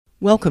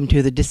Welcome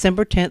to the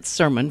December 10th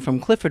sermon from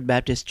Clifford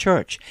Baptist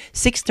Church,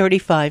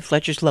 635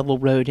 Fletcher's Level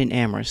Road in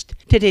Amherst.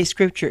 Today's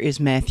scripture is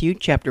Matthew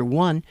chapter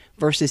 1,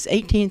 verses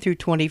 18 through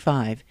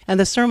 25, and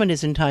the sermon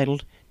is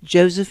entitled,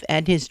 Joseph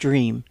and His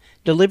Dream,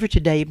 delivered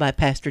today by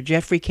Pastor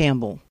Jeffrey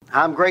Campbell.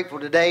 I'm grateful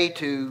today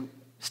to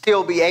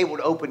still be able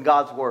to open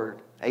God's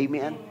Word.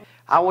 Amen.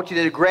 I want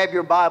you to grab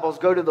your Bibles,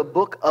 go to the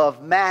book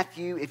of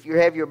Matthew, if you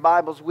have your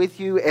Bibles with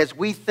you, as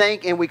we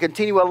think and we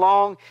continue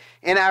along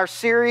in our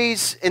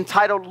series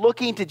entitled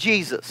Looking to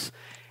Jesus.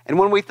 And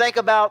when we think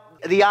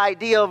about the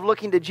idea of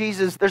looking to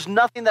Jesus, there's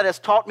nothing that has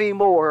taught me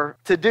more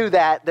to do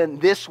that than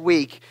this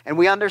week. And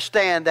we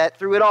understand that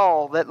through it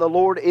all, that the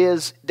Lord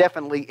is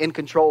definitely in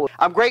control.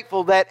 I'm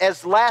grateful that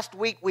as last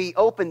week we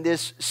opened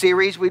this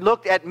series, we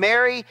looked at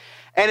Mary.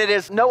 And it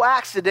is no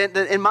accident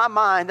that in my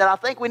mind that I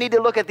think we need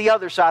to look at the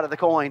other side of the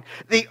coin,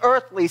 the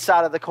earthly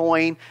side of the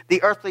coin,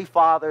 the earthly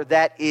father,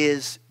 that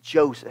is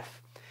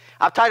Joseph.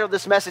 I've titled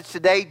this message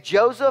today,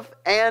 Joseph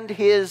and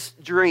His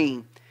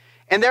Dream.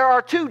 And there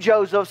are two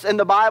Josephs in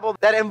the Bible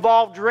that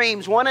involve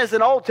dreams. One is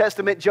an Old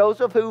Testament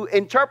Joseph who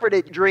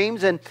interpreted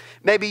dreams. And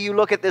maybe you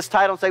look at this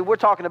title and say, we're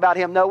talking about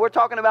him. No, we're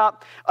talking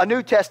about a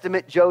New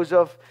Testament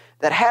Joseph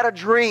that had a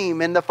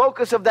dream. And the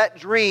focus of that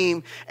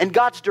dream and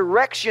God's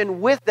direction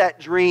with that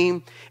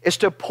dream is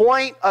to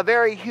point a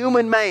very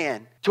human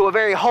man to a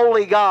very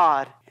holy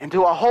God and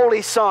to a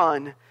holy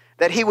son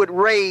that he would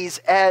raise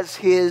as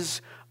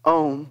his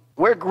own.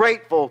 We're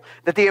grateful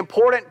that the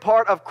important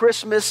part of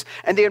Christmas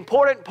and the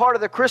important part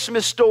of the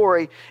Christmas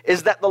story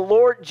is that the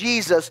Lord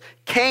Jesus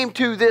came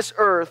to this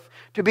earth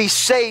to be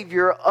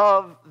Savior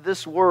of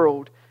this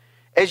world.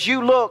 As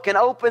you look and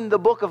open the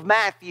book of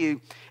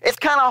Matthew, it's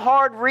kind of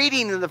hard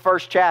reading in the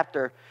first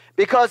chapter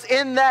because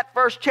in that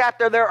first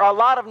chapter there are a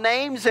lot of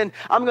names, and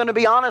I'm going to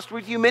be honest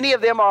with you, many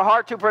of them are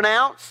hard to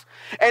pronounce.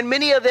 And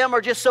many of them are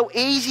just so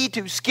easy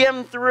to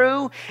skim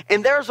through.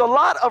 And there's a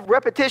lot of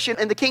repetition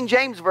in the King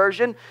James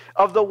Version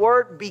of the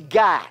word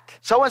begat.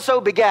 So-and-so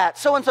begat,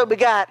 so-and-so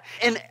begat.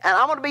 And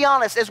I'm going to be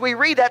honest, as we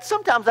read that,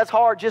 sometimes that's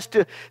hard just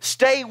to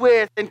stay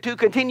with and to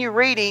continue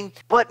reading.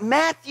 But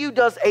Matthew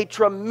does a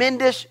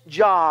tremendous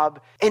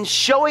job in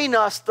showing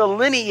us the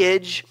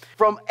lineage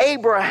from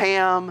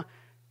Abraham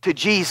to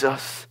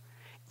Jesus.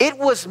 It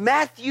was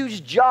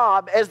Matthew's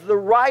job as the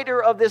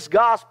writer of this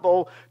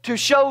gospel to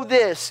show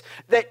this,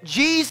 that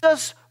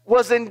Jesus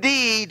was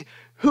indeed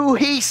who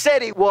he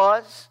said he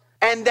was,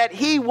 and that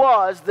he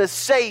was the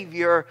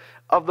Savior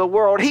of the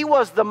world. He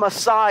was the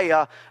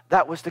Messiah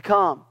that was to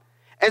come.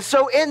 And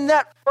so in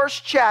that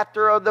first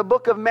chapter of the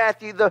book of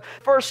Matthew, the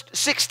first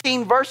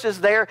 16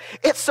 verses there,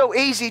 it's so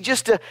easy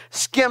just to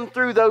skim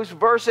through those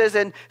verses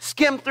and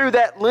skim through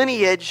that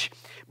lineage.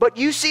 But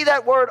you see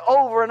that word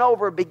over and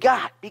over,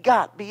 begot,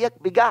 begot,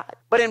 begot.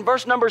 But in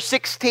verse number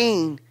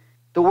 16,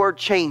 the word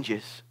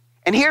changes.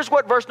 And here's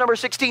what verse number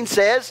 16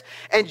 says.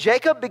 And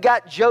Jacob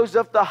begot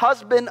Joseph, the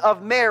husband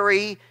of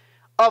Mary,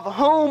 of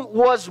whom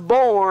was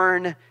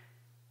born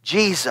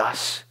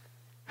Jesus,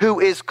 who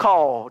is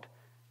called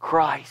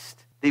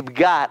Christ. The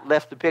begot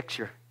left the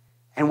picture.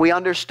 And we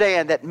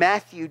understand that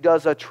Matthew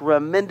does a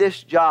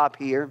tremendous job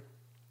here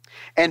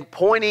in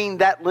pointing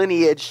that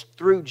lineage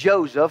through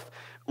Joseph.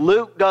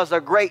 Luke does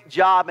a great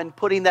job in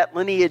putting that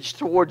lineage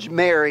towards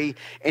Mary.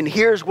 And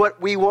here's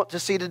what we want to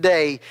see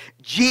today.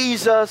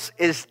 Jesus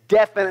is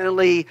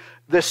definitely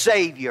the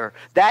Savior.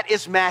 That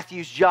is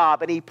Matthew's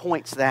job, and he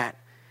points that.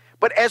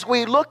 But as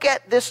we look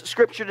at this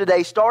scripture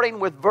today, starting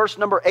with verse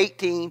number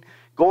 18,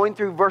 going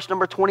through verse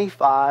number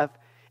 25,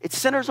 it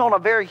centers on a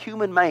very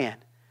human man.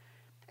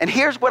 And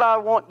here's what I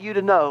want you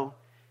to know.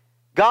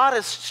 God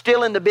is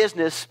still in the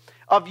business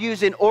of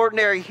using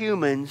ordinary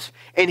humans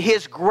in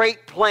His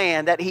great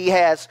plan that He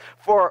has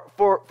for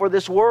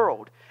this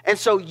world. And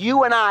so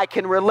you and I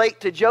can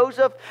relate to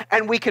Joseph,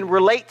 and we can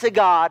relate to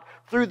God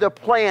through the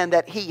plan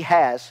that He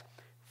has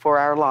for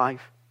our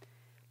life.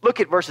 Look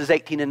at verses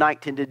 18 and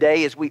 19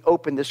 today as we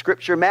open the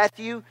scripture.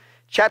 Matthew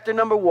chapter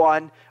number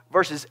 1,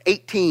 verses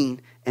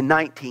 18 and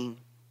 19.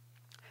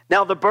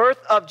 Now the birth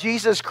of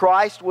Jesus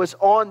Christ was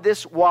on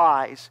this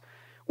wise,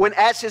 when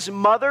as His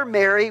mother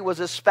Mary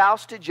was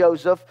espoused to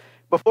Joseph,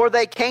 before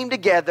they came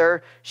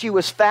together, she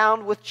was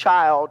found with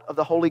child of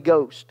the Holy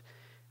Ghost.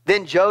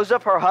 Then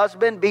Joseph, her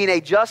husband, being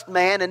a just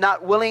man and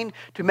not willing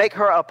to make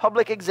her a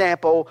public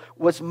example,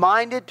 was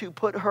minded to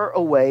put her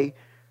away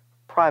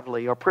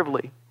privately.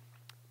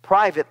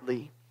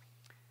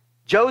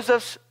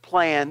 Joseph's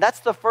plan,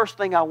 that's the first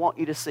thing I want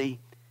you to see.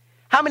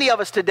 How many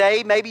of us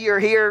today, maybe you're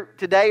here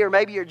today or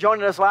maybe you're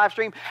joining us live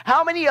stream,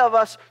 how many of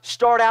us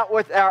start out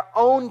with our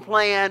own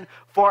plan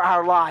for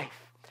our life?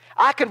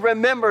 I can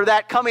remember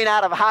that coming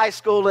out of high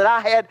school, that I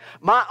had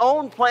my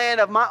own plan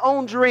of my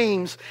own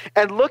dreams.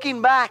 And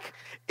looking back,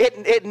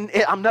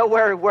 I'm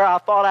nowhere where I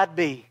thought I'd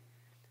be.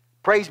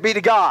 Praise be to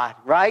God,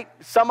 right?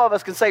 Some of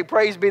us can say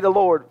praise be the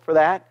Lord for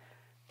that.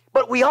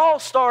 But we all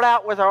start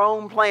out with our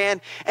own plan.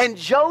 And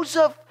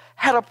Joseph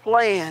had a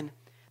plan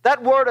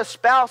That word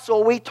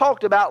espousal we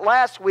talked about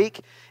last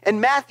week,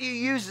 and Matthew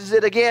uses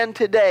it again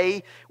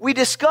today. We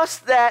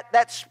discussed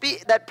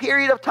that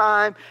period of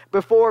time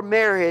before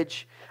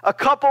marriage. A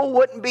couple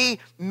wouldn't be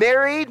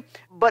married,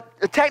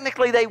 but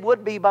technically they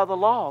would be by the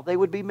law. They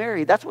would be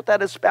married. That's what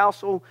that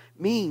espousal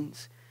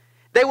means.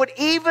 They would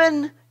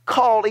even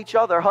call each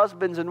other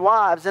husbands and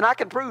wives, and I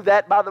can prove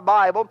that by the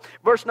Bible.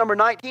 Verse number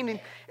 19,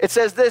 it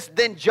says this,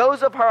 "Then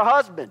Joseph, her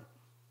husband,"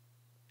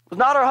 was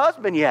not her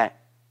husband yet,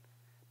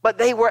 but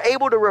they were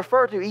able to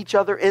refer to each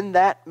other in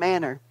that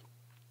manner.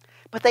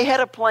 But they had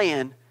a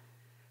plan.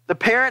 The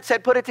parents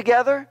had put it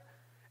together.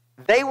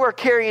 They were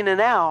carrying it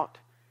out.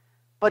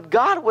 But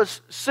God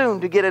was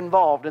soon to get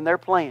involved in their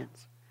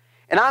plans.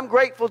 And I'm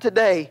grateful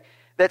today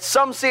that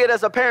some see it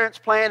as a parent's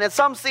plan and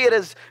some see it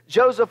as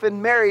Joseph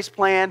and Mary's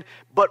plan.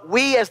 But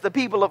we as the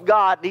people of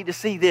God need to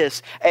see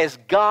this as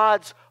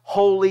God's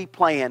holy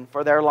plan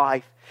for their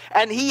life.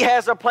 And He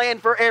has a plan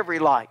for every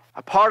life.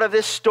 A part of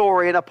this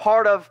story and a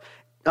part of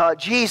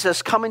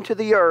Jesus coming to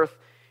the earth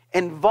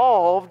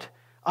involved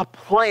a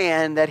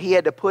plan that He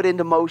had to put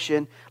into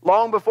motion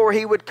long before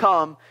He would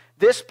come.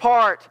 This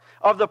part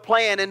of the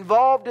plan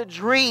involved a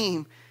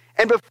dream.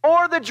 And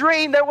before the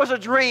dream, there was a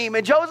dream.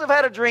 And Joseph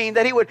had a dream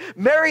that he would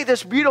marry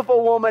this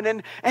beautiful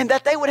woman and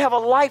that they would have a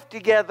life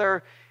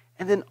together.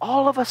 And then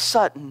all of a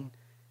sudden,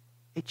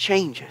 it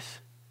changes.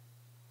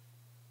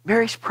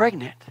 Mary's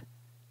pregnant.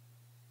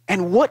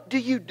 And what do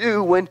you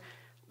do when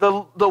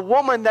the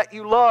woman that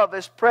you love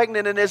is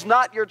pregnant and is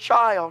not your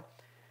child?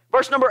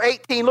 Verse number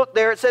 18, look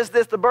there, it says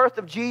this, "The birth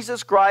of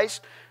Jesus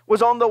Christ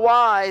was on the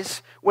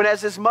wise, when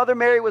as his mother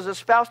Mary was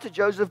espoused to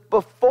Joseph,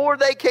 before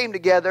they came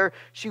together,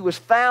 she was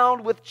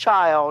found with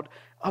child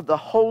of the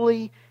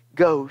Holy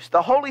Ghost."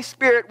 The Holy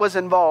Spirit was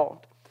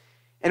involved.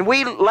 And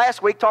we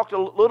last week talked a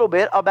little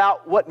bit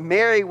about what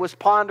Mary was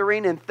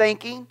pondering and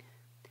thinking.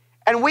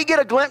 And we get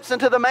a glimpse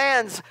into the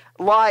man's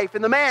life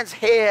and the man's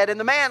head and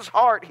the man's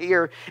heart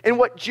here and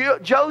what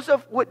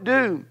Joseph would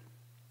do.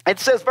 It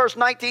says, verse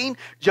 19,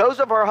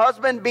 "Joseph, her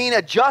husband, being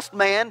a just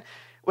man,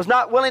 was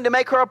not willing to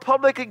make her a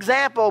public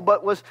example,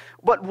 but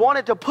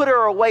wanted to put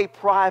her away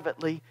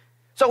privately."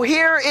 So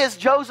here is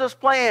Joseph's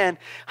plan.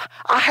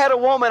 I had a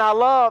woman I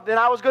loved, and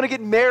I was going to get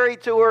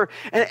married to her,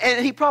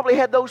 and he probably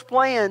had those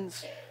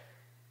plans.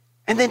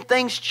 And then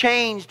things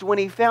changed when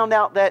he found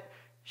out that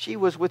she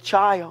was with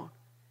child.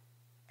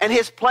 And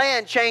his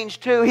plan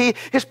changed too.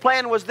 His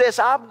plan was this: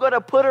 I'm going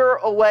to put her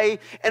away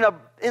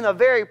in a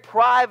very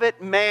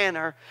private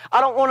manner.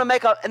 I don't want to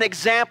make an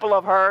example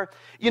of her.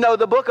 You know,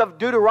 the book of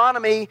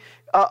Deuteronomy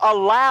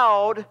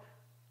allowed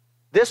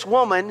this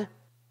woman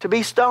to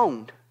be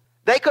stoned.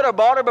 They could have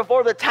brought her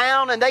before the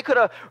town, and they could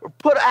have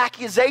put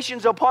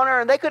accusations upon her,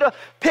 and they could have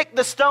picked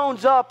the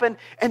stones up, and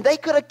they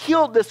could have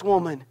killed this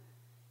woman.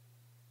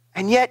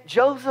 And yet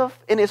Joseph,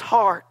 in his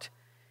heart,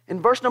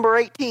 in verse number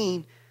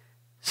 18,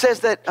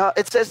 says that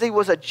it says he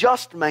was a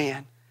just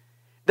man.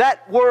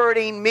 That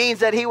wording means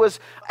that he was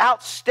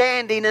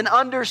outstanding and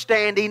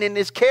understanding in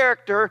his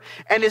character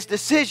and his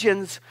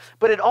decisions,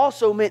 but it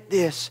also meant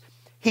this: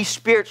 he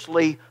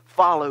spiritually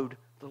followed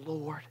the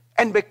Lord.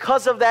 And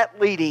because of that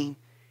leading,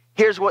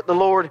 here's what the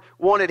Lord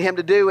wanted him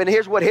to do, and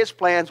here's what his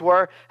plans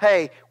were.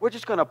 Hey, we're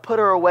just going to put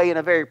her away in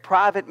a very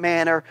private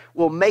manner.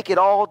 We'll make it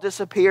all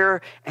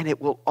disappear, and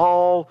it will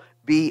all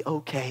be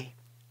okay.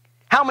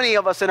 How many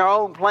of us in our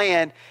own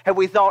plan have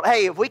we thought,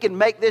 hey, if we can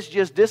make this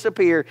just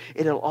disappear,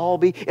 it'll all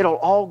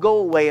go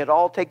away, it'll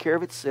all take care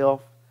of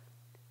itself?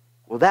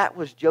 Well, that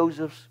was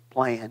Joseph's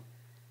plan.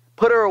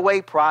 Put her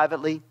away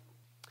privately,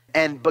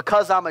 and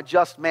because I'm a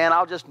just man,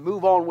 I'll just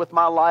move on with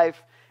my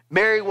life.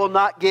 Mary will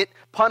not get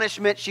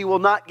punishment. She will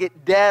not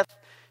get death.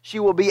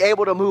 She will be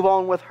able to move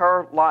on with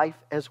her life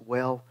as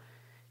well.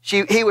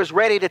 He was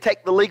ready to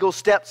take the legal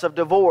steps of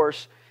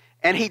divorce,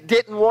 and he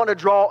didn't want to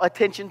draw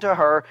attention to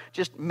her.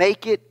 Just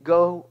make it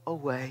go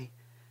away.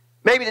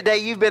 Maybe today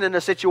you've been in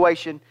a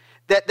situation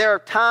that there are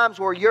times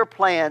where your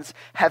plans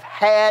have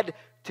had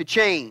to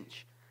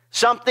change.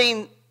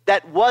 Something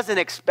that wasn't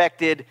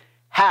expected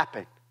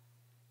happened.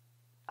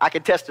 I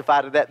can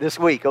testify to that this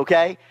week,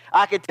 okay?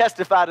 I can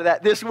testify to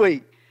that this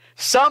week.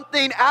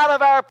 Something out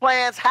of our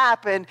plans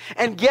happened,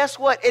 and guess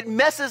what? It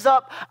messes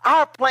up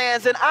our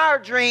plans and our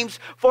dreams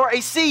for a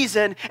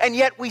season, and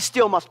yet we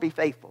still must be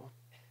faithful.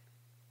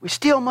 We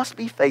still must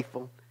be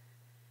faithful.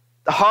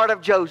 The heart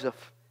of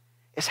Joseph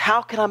is,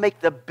 how can I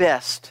make the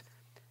best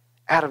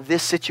out of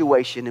this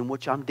situation in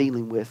which I'm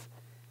dealing with?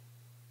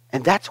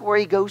 And that's where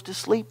he goes to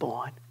sleep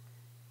on.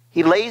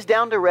 He lays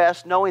down to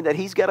rest knowing that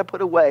he's got to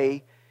put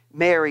away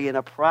Mary in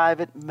a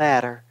private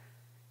matter.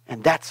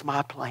 And that's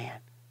my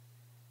plan.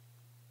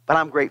 But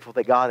I'm grateful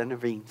that God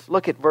intervenes.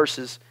 Look at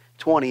verses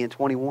 20 and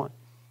 21.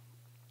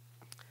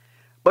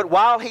 "But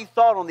while he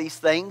thought on these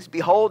things,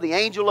 behold, the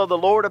angel of the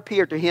Lord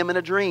appeared to him in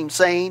a dream,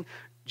 saying,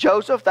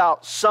 Joseph, thou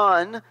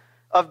son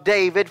of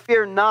David,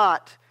 fear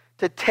not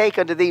to take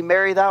unto thee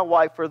Mary thy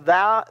wife, for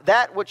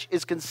that which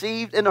is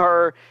conceived in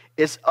her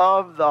is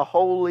of the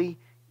Holy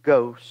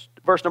Ghost."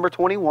 Verse number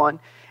 21,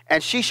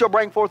 "And she shall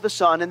bring forth a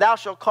son, and thou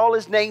shalt call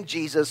his name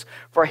Jesus,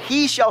 for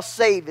he shall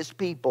save his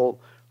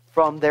people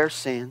from their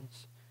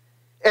sins.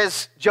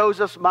 As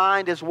Joseph's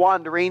mind is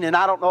wandering, and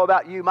I don't know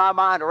about you, my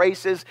mind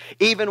races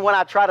even when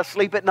I try to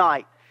sleep at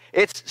night.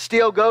 It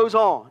still goes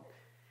on.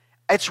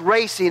 It's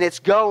racing, it's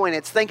going,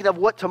 it's thinking of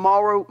what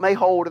tomorrow may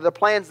hold or the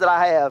plans that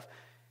I have.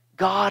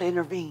 God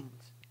intervenes.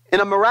 In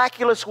a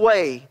miraculous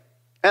way,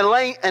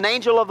 an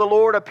angel of the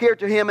Lord appeared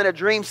to him in a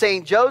dream,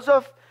 saying,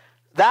 Joseph,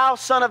 thou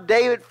son of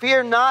David,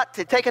 fear not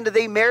to take unto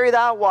thee Mary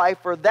thy wife,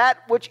 for that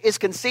which is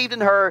conceived in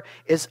her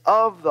is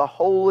of the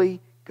Holy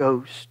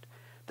Ghost.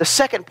 The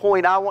second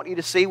point I want you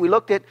to see, we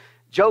looked at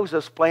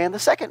Joseph's plan. The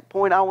second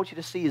point I want you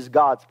to see is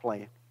God's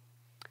plan.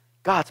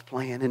 God's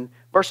plan. In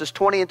verses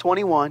 20 and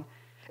 21,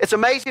 it's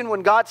amazing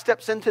when God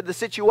steps into the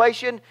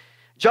situation.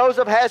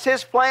 Joseph has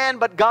his plan,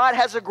 but God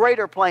has a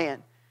greater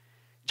plan.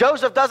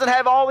 Joseph doesn't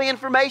have all the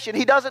information.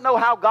 He doesn't know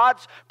how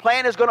God's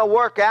plan is going to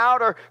work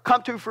out or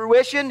come to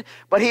fruition,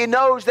 but he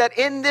knows that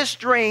in this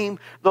dream,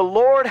 the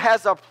Lord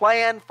has a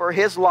plan for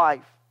his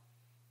life.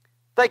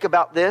 Think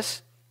about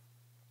this.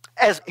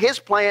 As his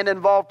plan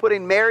involved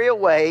putting Mary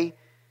away,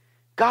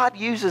 God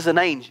uses an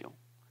angel.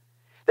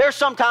 There's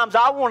sometimes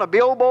I want a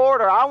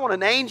billboard or I want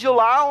an angel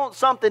or I want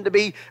something to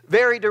be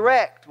very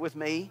direct with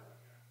me.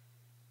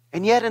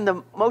 And yet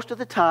most of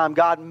the time,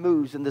 God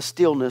moves in the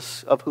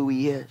stillness of who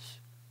he is.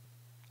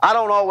 I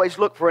don't always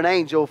look for an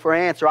angel for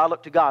an answer. I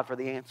look to God for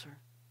the answer.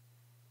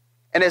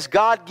 And as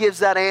God gives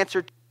that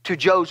answer to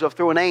Joseph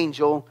through an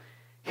angel,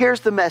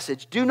 here's the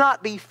message. Do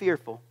not be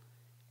fearful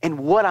in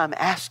what I'm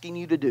asking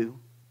you to do.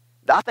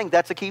 I think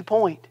that's a key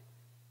point.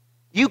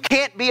 You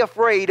can't be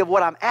afraid of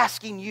what I'm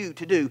asking you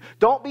to do.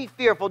 Don't be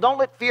fearful. Don't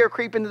let fear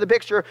creep into the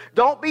picture.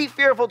 Don't be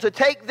fearful to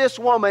take this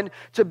woman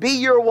to be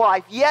your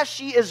wife. Yes,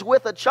 she is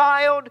with a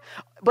child,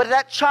 but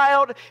that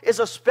child is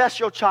a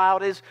special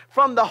child. It is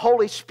from the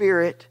Holy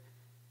Spirit.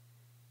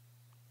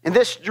 In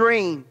this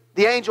dream,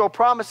 the angel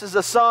promises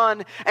a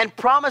son and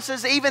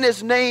promises even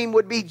his name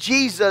would be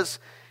Jesus.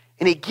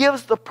 And he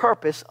gives the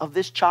purpose of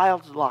this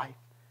child's life.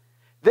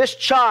 This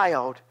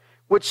child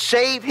would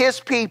save his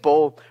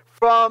people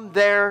from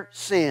their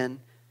sin.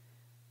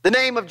 The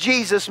name of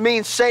Jesus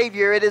means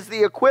Savior. It is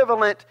the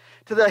equivalent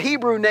to the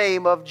Hebrew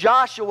name of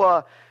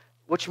Joshua,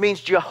 which means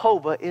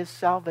Jehovah is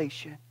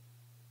salvation.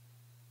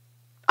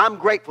 I'm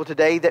grateful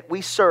today that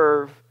we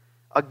serve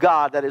a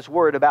God that is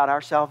worried about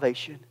our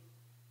salvation.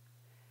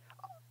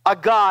 A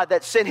God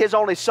that sent his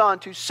only Son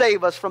to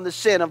save us from the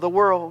sin of the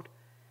world.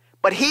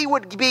 But he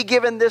would be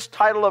given this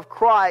title of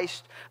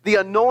Christ, the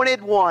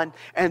Anointed One,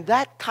 and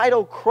that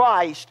title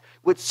Christ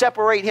would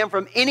separate him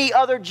from any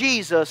other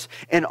Jesus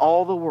in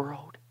all the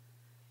world.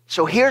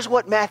 So here's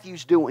what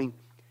Matthew's doing.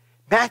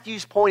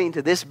 Matthew's pointing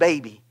to this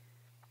baby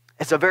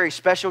as a very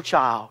special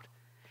child,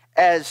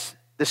 as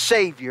the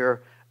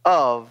Savior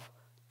of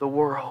the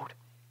world.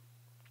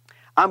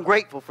 I'm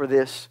grateful for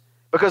this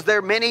because there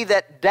are many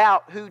that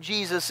doubt who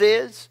Jesus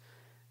is,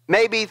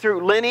 maybe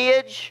through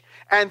lineage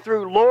and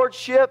through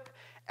lordship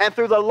and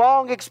through the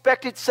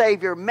long-expected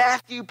Savior.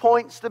 Matthew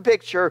points the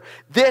picture.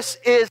 This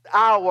is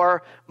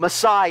our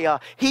Messiah.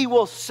 He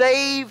will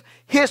save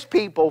his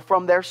people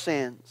from their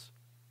sins.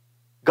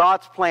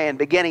 God's plan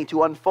beginning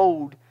to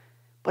unfold,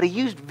 but he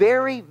used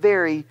very,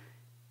 very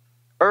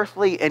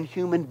earthly and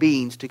human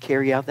beings to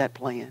carry out that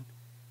plan.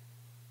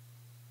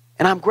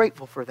 And I'm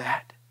grateful for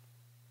that.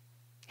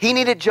 He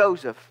needed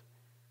Joseph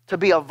to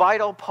be a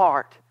vital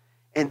part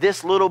in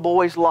this little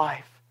boy's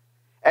life.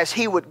 As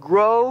he would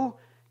grow,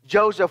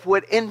 Joseph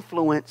would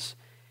influence.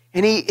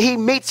 And he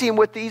meets him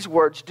with these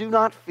words, do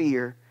not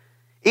fear.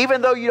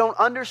 Even though you don't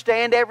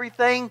understand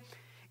everything,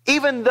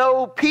 even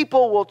though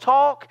people will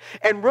talk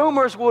and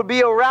rumors will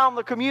be around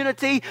the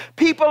community,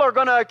 people are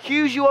going to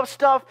accuse you of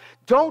stuff,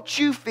 don't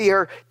you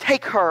fear.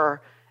 Take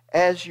her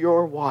as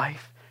your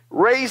wife.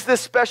 Raise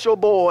this special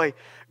boy.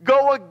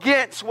 Go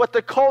against what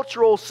the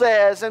cultural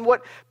says and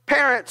what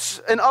parents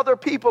and other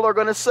people are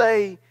going to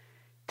say.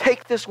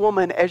 Take this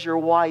woman as your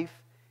wife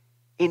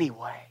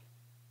anyway.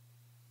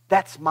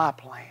 That's my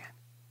plan.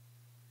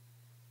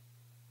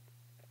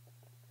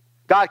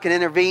 God can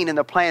intervene in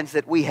the plans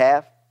that we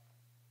have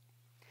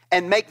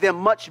and make them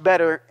much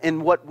better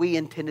in what we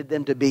intended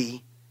them to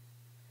be.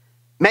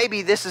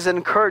 Maybe this is an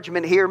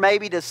encouragement here.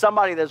 Maybe to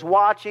somebody that's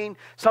watching,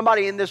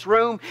 somebody in this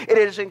room. It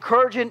is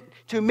encouraging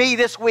to me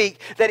this week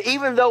that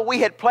even though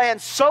we had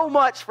planned so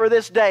much for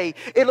this day,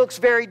 it looks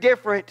very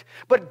different.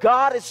 But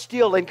God is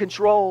still in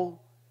control.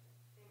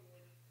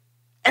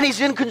 And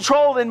he's in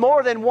control in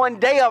more than one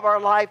day of our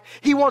life.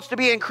 He wants to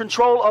be in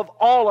control of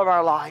all of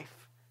our life.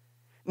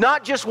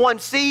 Not just one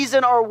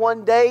season or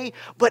one day,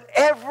 but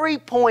every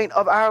point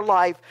of our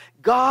life,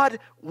 God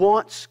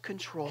wants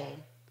control.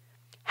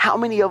 How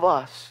many of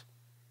us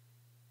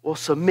will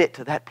submit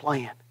to that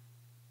plan?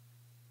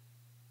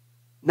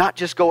 Not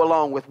just go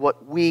along with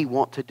what we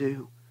want to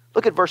do.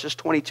 Look at verses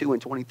 22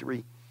 and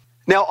 23.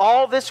 Now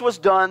all this was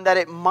done that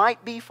it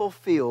might be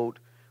fulfilled,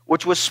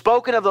 which was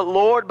spoken of the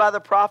Lord by the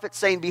prophet,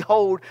 saying,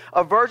 behold,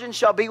 a virgin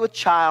shall be with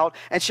child,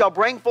 and shall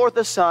bring forth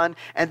a son,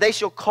 and they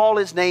shall call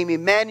his name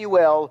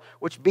Emmanuel,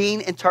 which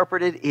being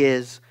interpreted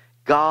is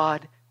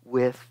God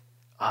with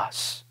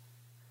us.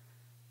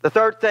 The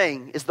third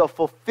thing is the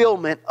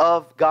fulfillment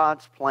of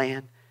God's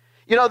plan.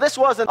 You know, this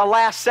wasn't a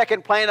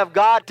last-second plan of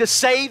God to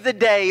save the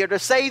day or to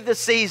save the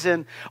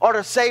season or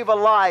to save a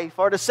life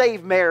or to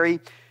save Mary.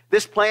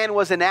 This plan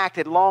was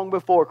enacted long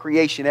before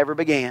creation ever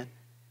began.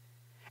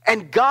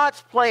 And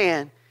God's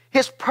plan,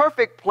 His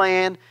perfect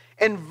plan,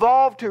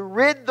 involved to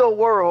rid the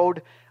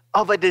world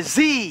of a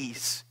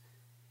disease.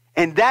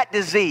 And that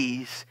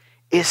disease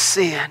is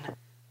sin.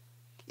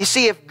 You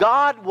see, if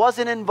God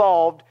wasn't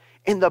involved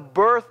in the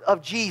birth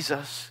of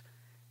Jesus,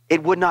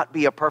 it would not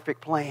be a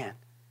perfect plan.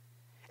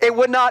 It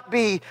would not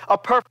be a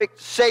perfect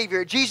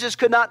Savior. Jesus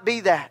could not be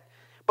that.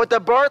 But the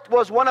birth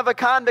was one of a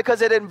kind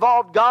because it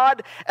involved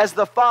God as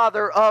the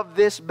father of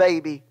this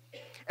baby.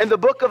 In the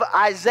book of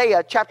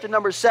Isaiah, chapter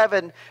number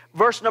 7,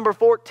 verse number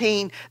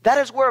 14, that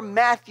is where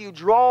Matthew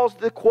draws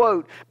the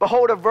quote,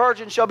 "Behold, a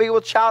virgin shall be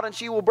with child, and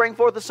she will bring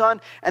forth a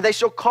son, and they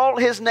shall call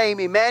his name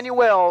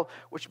Emmanuel,"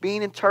 which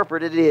being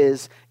interpreted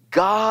is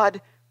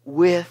God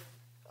with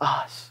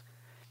us.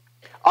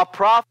 A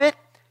prophet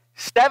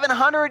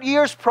 700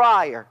 years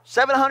prior,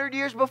 700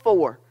 years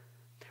before,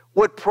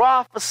 would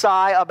prophesy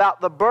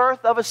about the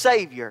birth of a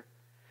Savior.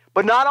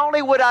 But not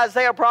only would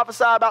Isaiah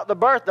prophesy about the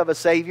birth of a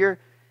Savior,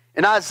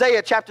 in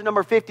Isaiah chapter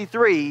number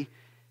 53,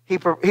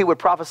 he would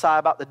prophesy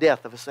about the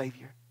death of a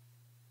Savior.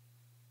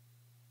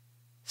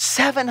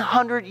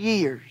 700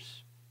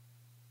 years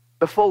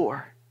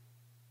before.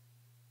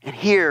 And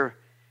here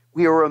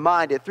we are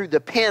reminded through the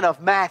pen of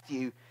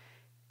Matthew,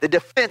 the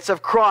defense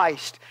of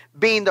Christ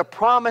being the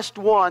promised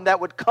one that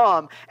would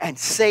come and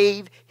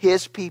save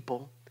His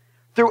people.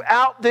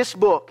 Throughout this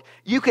book,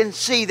 you can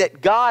see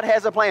that God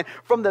has a plan.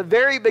 From the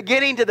very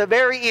beginning to the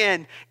very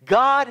end,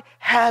 God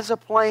has a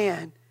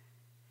plan.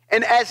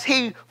 And as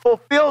He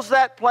fulfills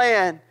that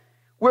plan,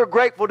 we're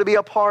grateful to be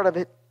a part of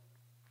it.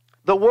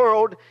 The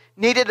world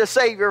needed a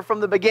Savior from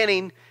the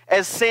beginning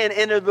as sin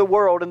entered the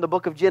world in the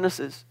book of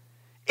Genesis.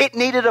 It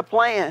needed a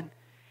plan.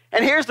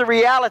 And here's the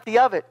reality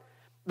of it.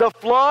 The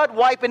flood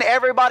wiping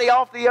everybody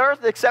off the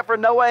earth except for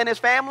Noah and his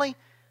family,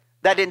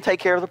 that didn't take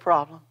care of the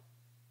problem.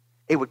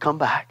 It would come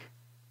back.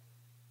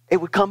 It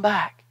would come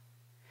back.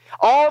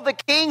 All the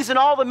kings and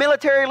all the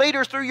military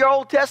leaders through your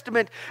Old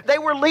Testament, they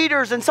were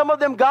leaders, and some of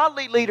them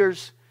godly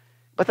leaders,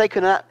 but they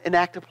could not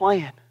enact a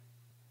plan.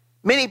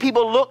 Many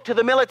people look to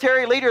the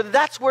military leader.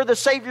 That's where the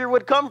Savior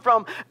would come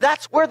from.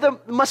 That's where the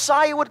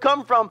Messiah would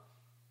come from.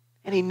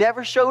 And He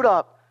never showed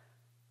up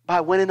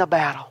by winning a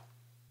battle.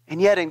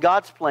 And yet in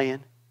God's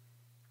plan,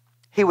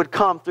 He would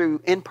come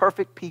through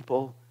imperfect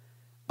people,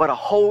 but a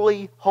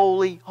holy,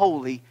 holy,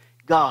 holy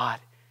God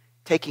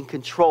taking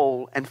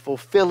control and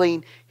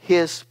fulfilling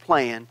His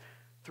plan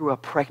through a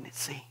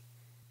pregnancy.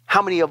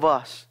 How many of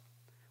us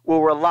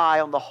will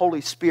rely on the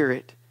Holy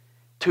Spirit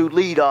to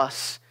lead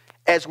us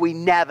as we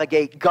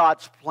navigate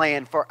God's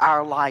plan for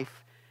our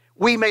life?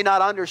 We may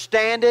not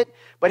understand it,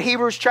 but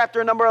Hebrews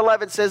chapter number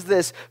 11 says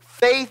this: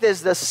 faith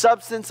is the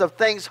substance of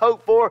things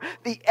hoped for,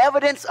 the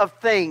evidence of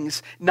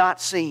things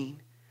not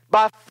seen.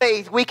 By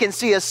faith, we can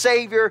see a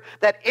Savior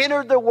that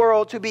entered the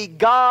world to be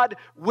God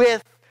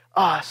with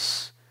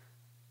us,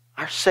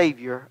 our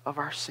Savior of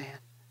our sin.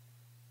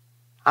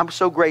 I'm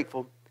so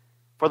grateful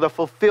for the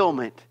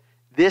fulfillment.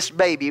 This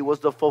baby was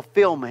the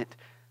fulfillment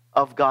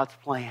of God's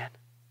plan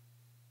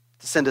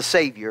to send a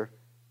Savior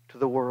to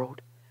the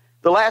world.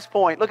 The last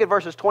point, look at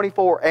verses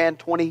 24 and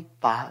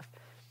 25.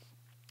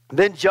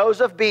 Then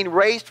Joseph, being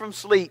raised from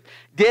sleep,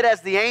 did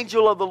as the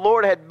angel of the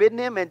Lord had bidden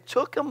him, and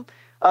took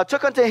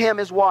unto him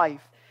his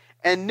wife,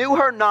 and knew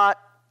her not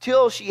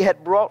till she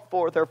had brought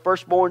forth her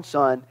firstborn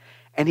son,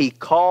 and he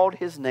called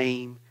his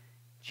name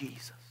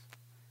Jesus.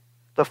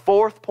 The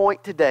fourth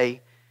point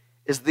today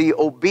is the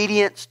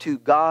obedience to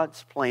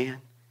God's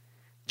plan.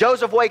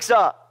 Joseph wakes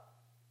up.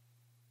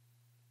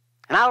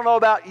 And I don't know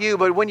about you,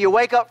 but when you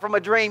wake up from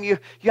a dream, you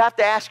have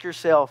to ask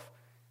yourself,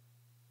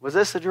 was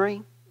this a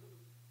dream?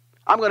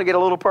 I'm going to get a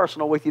little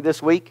personal with you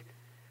this week.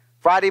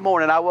 Friday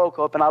morning, I woke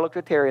up and I looked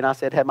at Terry and I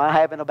said, am I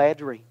having a bad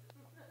dream?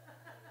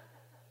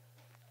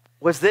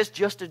 Was this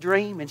just a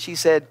dream? And she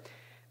said,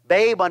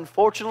 babe,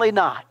 unfortunately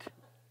not.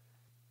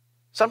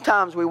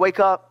 Sometimes we wake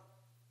up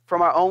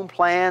from our own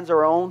plans or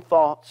our own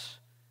thoughts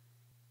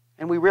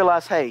and we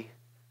realize, hey,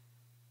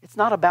 it's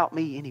not about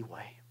me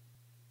anyway.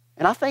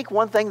 And I think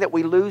one thing that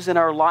we lose in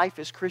our life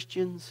as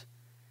Christians,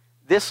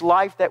 this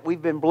life that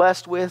we've been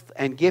blessed with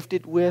and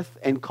gifted with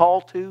and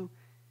called to,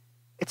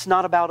 it's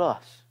not about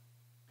us.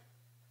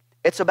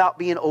 It's about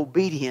being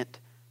obedient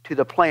to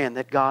the plan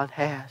that God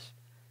has.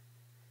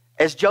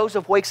 As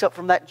Joseph wakes up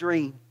from that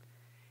dream,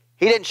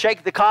 he didn't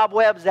shake the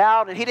cobwebs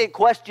out and he didn't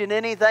question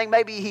anything.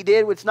 Maybe he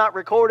did, it's not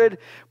recorded.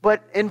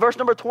 But in verse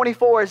number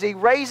 24, as he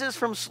raises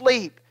from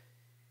sleep,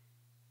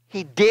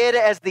 he did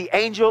as the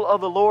angel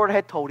of the Lord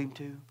had told him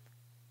to.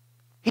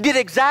 He did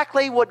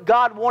exactly what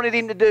God wanted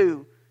him to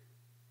do.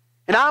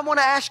 And I want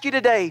to ask you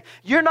today,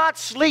 you're not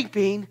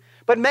sleeping,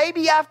 but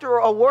maybe after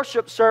a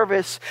worship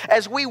service,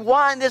 as we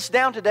wind this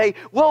down today,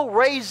 we'll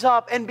raise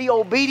up and be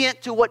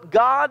obedient to what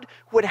God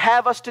would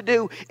have us to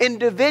do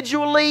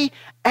individually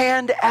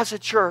and as a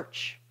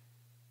church.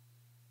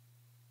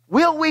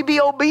 Will we be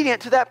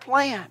obedient to that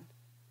plan?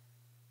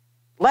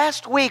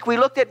 Last week we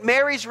looked at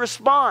Mary's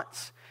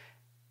response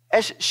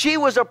as she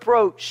was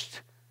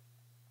approached.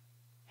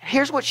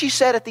 Here's what she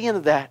said at the end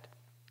of that.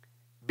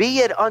 Be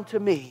it unto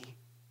me.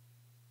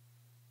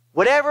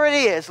 Whatever it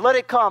is, let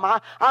it come.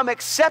 I'm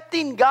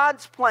accepting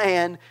God's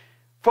plan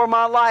for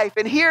my life.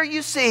 And here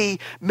you see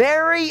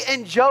Mary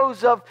and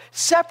Joseph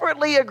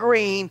separately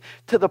agreeing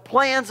to the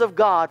plans of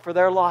God for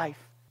their life.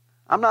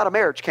 I'm not a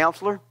marriage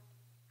counselor,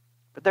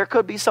 but there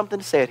could be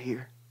something said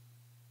here.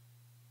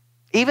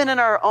 Even in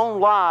our own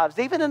lives,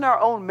 even in our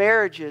own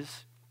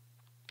marriages,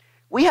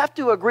 we have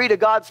to agree to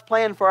God's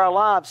plan for our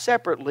lives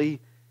separately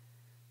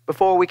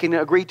before we can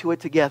agree to it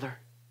together.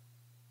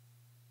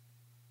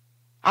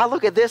 I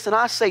look at this and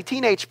I say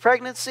teenage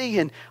pregnancy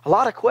and a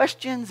lot of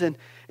questions. And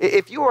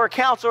if you were a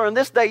counselor in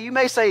this day, you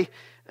may say,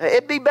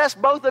 it'd be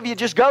best both of you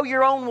just go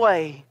your own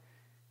way.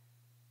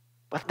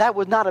 But that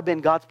would not have been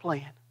God's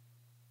plan.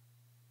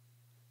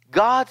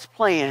 God's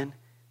plan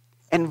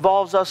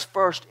involves us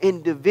first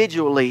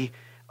individually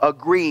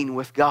agreeing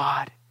with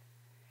God.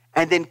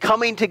 And then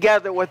coming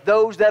together with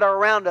those that are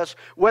around us,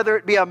 whether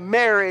it be a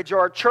marriage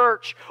or a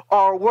church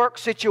or a work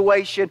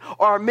situation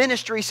or a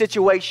ministry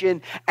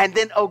situation, and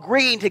then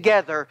agreeing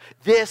together,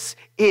 this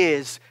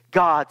is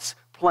God's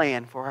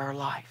plan for our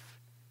life.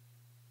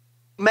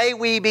 May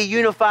we be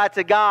unified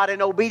to God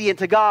and obedient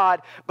to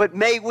God, but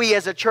may we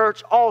as a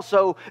church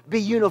also be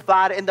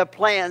unified in the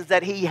plans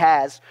that He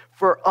has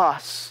for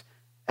us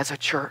as a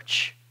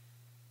church.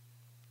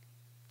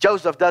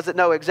 Joseph doesn't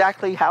know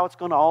exactly how it's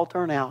going to all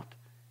turn out.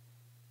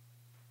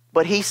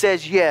 But he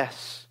says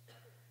yes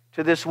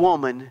to this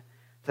woman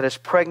that is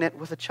pregnant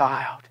with a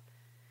child.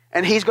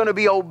 And he's going to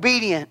be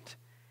obedient.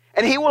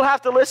 And he will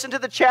have to listen to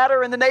the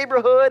chatter in the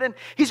neighborhood. And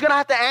he's going to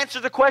have to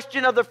answer the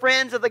question of the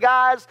friends of the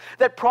guys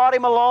that brought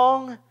him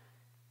along.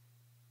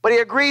 But he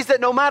agrees that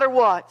no matter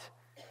what,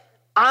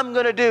 I'm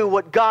going to do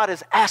what God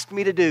has asked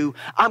me to do.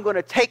 I'm going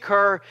to take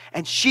her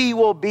and she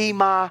will be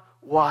my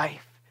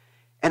wife.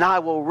 And I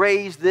will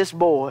raise this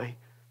boy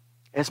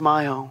as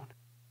my own.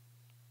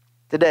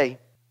 Today,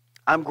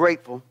 I'm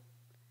grateful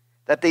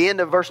that at the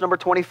end of verse number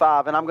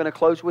 25, and I'm going to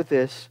close with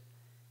this.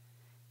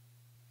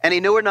 And he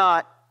knew her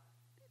not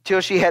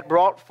till she had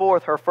brought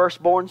forth her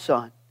firstborn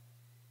son.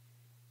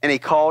 And he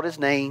called his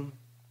name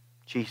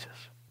Jesus.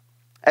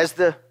 As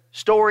the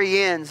story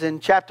ends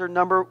in chapter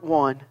number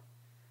 1,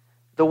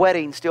 the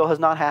wedding still has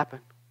not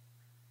happened.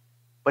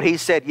 But he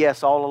said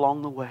yes all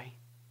along the way.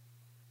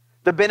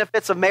 The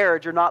benefits of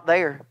marriage are not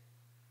there.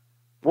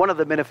 One of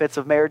the benefits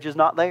of marriage is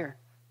not there.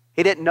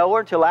 He didn't know her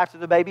until after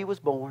the baby was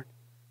born.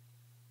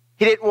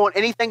 He didn't want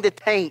anything to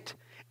taint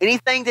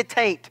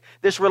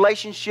this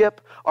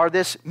relationship or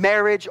this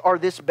marriage or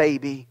this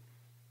baby.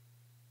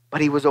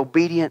 But he was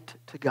obedient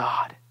to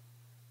God.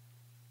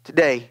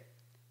 Today,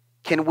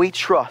 can we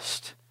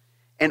trust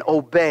and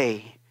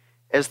obey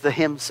as the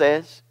hymn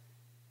says?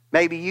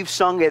 Maybe you've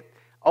sung it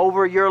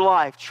over your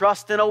life.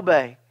 Trust and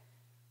obey.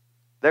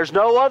 There's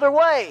no other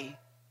way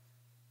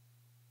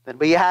than to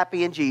be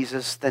happy in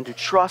Jesus than to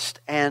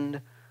trust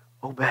and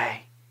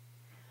obey.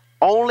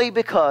 Only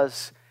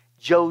because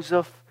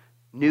Joseph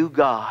knew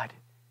God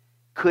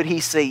could he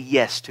say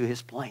yes to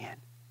his plan.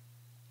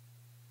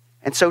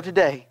 And so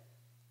today,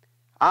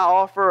 I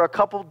offer a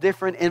couple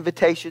different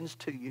invitations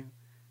to you.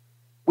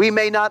 We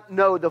may not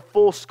know the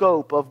full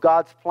scope of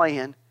God's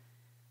plan,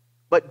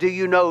 but do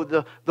you know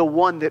the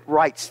one that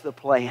writes the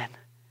plan?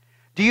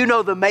 Do you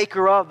know the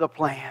maker of the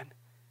plan?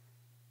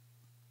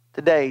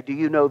 Today, do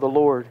you know the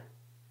Lord?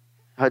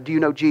 Do you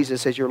know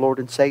Jesus as your Lord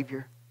and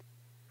Savior?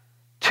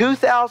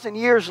 2,000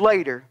 years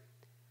later,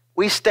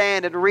 we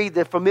stand and read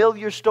the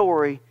familiar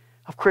story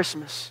of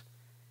Christmas.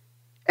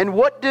 And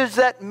what does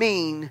that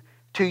mean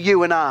to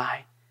you and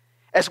I?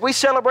 As we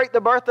celebrate the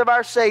birth of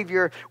our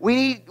Savior,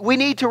 we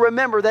need to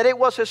remember that it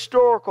was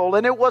historical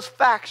and it was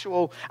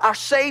factual. Our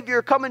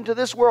Savior coming to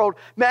this world,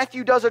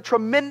 Matthew does a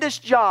tremendous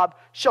job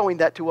showing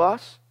that to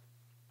us.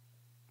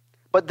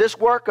 But this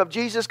work of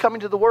Jesus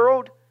coming to the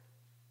world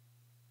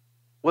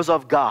was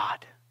of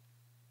God.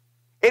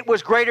 It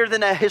was greater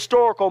than a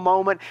historical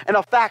moment and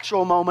a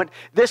factual moment.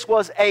 This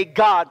was a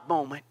God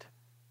moment.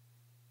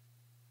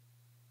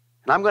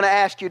 And I'm going to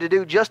ask you to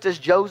do just as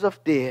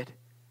Joseph did.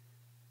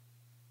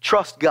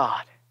 Trust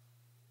God.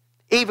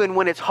 Even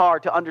when it's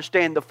hard to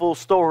understand the full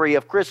story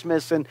of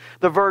Christmas and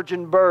the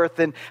virgin birth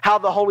and how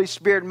the Holy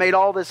Spirit made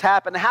all this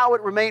happen, how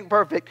it remained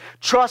perfect,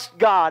 trust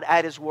God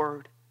at His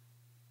word.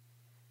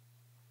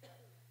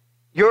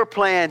 Your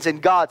plans and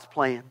God's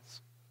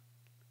plans.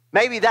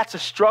 Maybe that's a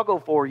struggle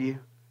for you.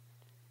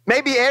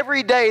 Maybe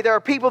every day there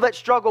are people that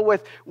struggle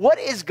with, what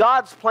is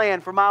God's plan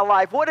for my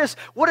life? What is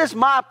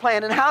my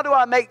plan and how do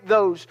I make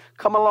those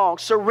come along?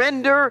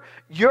 Surrender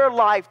your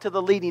life to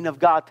the leading of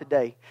God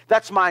today.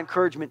 That's my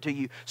encouragement to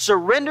you.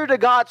 Surrender to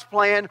God's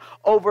plan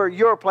over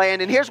your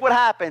plan. And here's what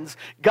happens.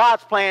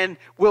 God's plan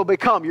will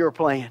become your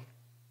plan.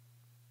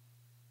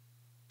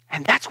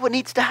 And that's what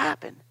needs to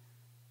happen.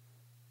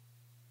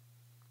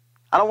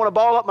 I don't want to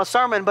ball up my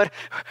sermon, but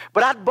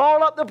I'd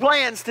ball up the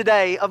plans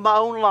today of my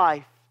own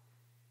life.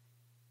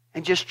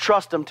 and just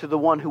trust them to the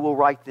one who will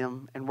write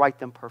them and write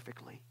them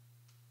perfectly.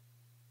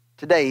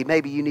 Today,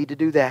 maybe you need to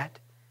do that.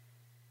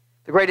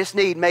 The greatest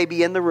need may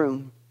be in the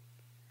room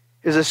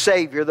is a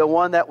Savior, the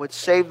one that would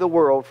save the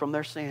world from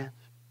their sins.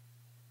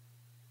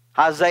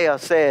 Isaiah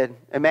said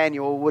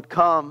Emmanuel would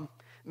come.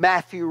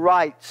 Matthew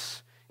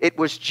writes it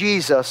was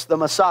Jesus, the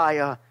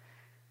Messiah.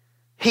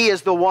 He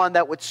is the one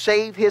that would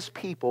save His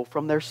people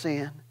from their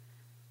sin.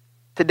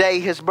 Today,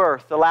 His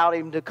birth allowed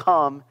Him to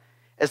come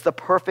as the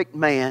perfect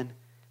man,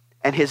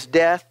 and His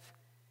death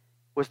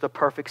was the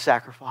perfect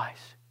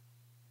sacrifice.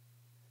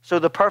 So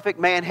the perfect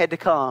man had to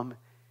come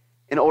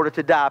in order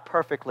to die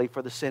perfectly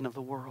for the sin of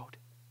the world.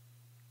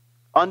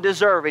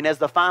 Undeserving as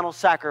the final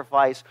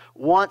sacrifice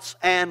once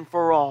and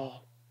for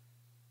all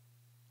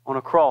on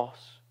a cross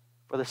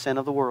for the sin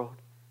of the world.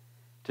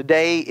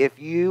 Today, if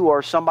you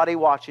or somebody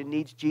watching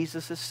needs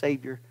Jesus as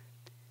Savior,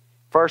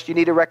 first you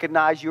need to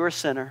recognize you're a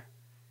sinner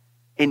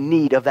in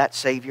need of that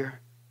Savior.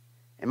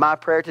 And my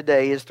prayer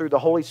today is through the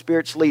Holy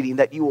Spirit's leading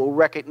that you will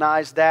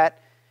recognize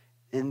that,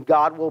 and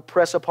God will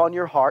press upon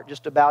your heart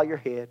just to bow your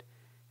head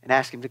and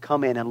ask Him to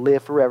come in and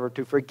live forever,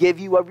 to forgive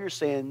you of your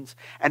sins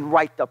and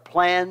write the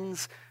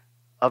plans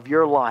of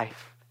your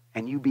life,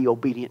 and you be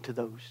obedient to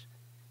those.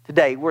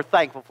 Today, we're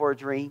thankful for a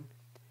dream.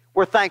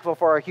 We're thankful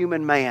for a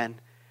human man.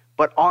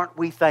 But aren't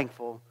we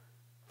thankful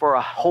for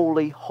a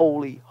holy,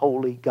 holy,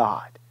 holy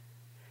God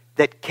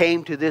that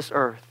came to this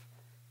earth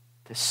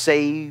to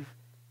save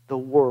the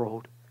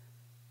world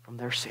from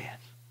their sins?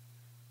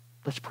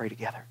 Let's pray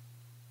together.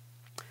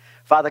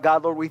 Father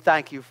God, Lord, we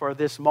thank You for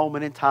this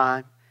moment in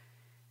time.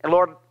 And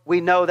Lord,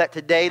 we know that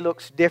today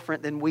looks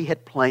different than we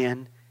had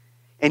planned,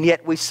 and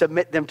yet we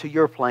submit them to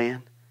Your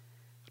plan.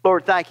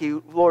 Lord, thank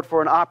You, Lord,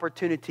 for an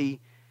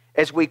opportunity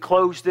as we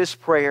close this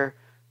prayer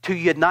to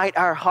unite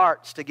our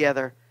hearts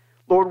together.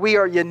 Lord, we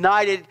are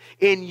united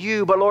in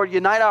You, but Lord,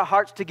 unite our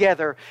hearts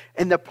together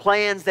in the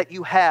plans that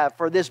You have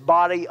for this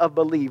body of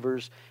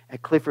believers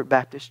at Clifford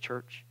Baptist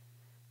Church.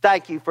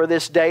 Thank You for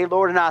this day,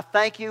 Lord, and I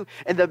thank You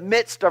in the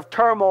midst of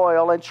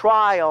turmoil and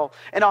trial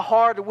and a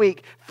hard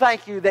week.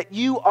 Thank You that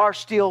You are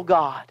still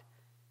God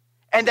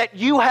and that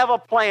You have a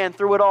plan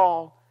through it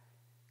all.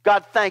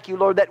 God, thank You,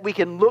 Lord, that we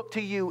can look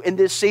to You in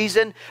this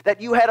season,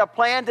 that You had a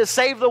plan to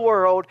save the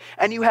world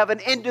and You have an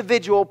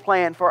individual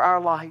plan for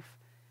our life.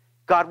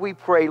 God, we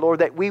pray, Lord,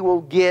 that we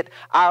will get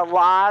our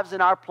lives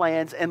and our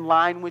plans in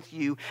line with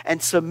You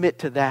and submit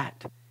to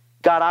that.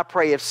 God, I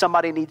pray if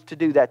somebody needs to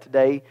do that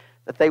today,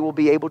 that they will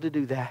be able to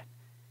do that.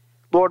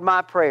 Lord,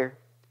 my prayer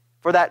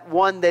for that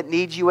one that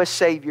needs You as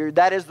Savior,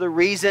 that is the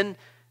reason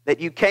that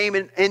You came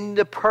in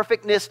the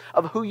perfectness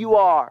of who You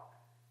are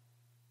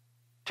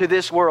to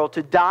this world,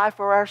 to die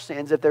for our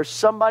sins. If there's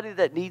somebody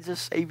that needs a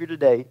Savior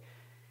today,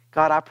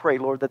 God, I pray,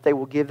 Lord, that they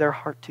will give their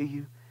heart to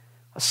You.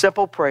 A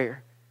simple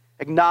prayer,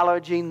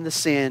 acknowledging the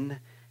sin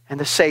and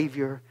the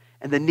Savior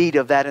and the need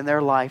of that in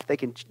their life.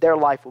 Their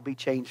life will be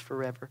changed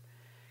forever.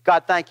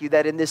 God, thank You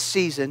that in this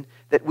season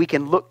that we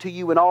can look to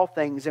You in all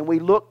things, and we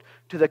look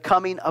to the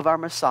coming of our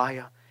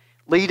Messiah.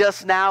 Lead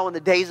us now in the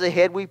days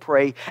ahead, we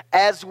pray,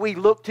 as we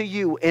look to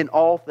You in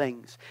all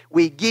things.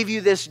 We give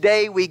You this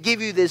day, we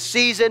give You this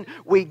season,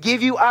 we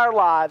give You our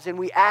lives, and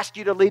we ask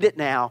You to lead it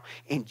now.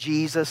 In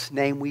Jesus'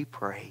 name we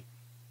pray.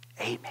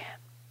 Amen.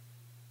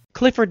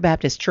 Clifford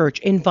Baptist Church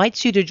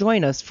invites you to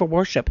join us for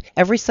worship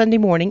every Sunday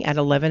morning at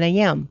 11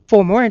 a.m.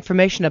 For more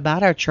information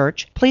about our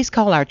church, please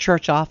call our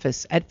church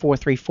office at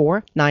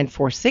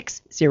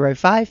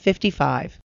 434-946-0555.